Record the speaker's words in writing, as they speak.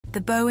the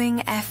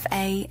Boeing F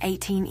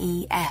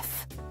A-18E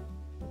F.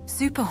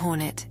 Super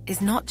Hornet is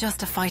not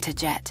just a fighter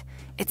jet,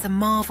 it's a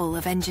marvel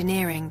of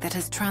engineering that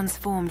has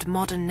transformed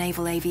modern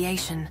naval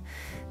aviation.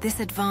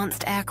 This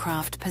advanced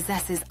aircraft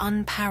possesses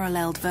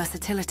unparalleled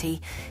versatility,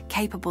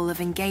 capable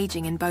of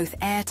engaging in both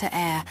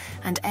air-to-air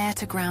and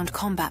air-to-ground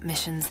combat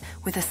missions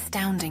with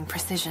astounding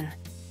precision.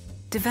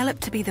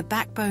 Developed to be the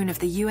backbone of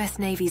the US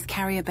Navy's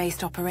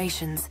carrier-based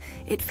operations,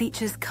 it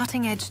features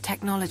cutting-edge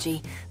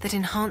technology that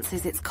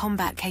enhances its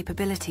combat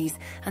capabilities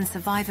and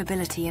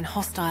survivability in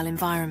hostile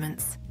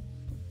environments.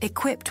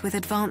 Equipped with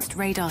advanced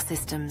radar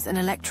systems and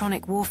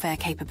electronic warfare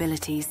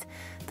capabilities,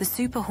 the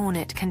Super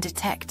Hornet can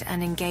detect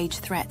and engage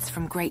threats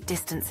from great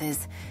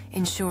distances,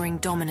 ensuring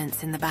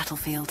dominance in the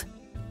battlefield.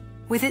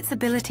 With its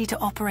ability to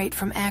operate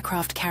from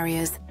aircraft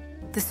carriers,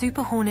 the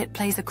Super Hornet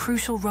plays a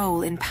crucial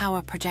role in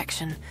power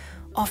projection,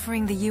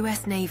 offering the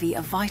US Navy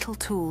a vital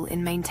tool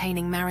in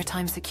maintaining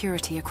maritime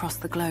security across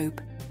the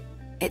globe.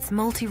 Its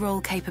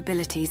multi-role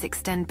capabilities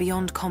extend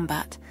beyond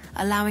combat,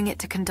 allowing it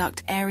to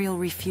conduct aerial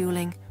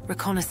refueling,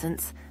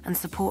 reconnaissance, and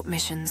support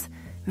missions,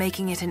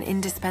 making it an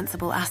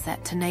indispensable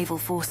asset to naval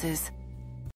forces.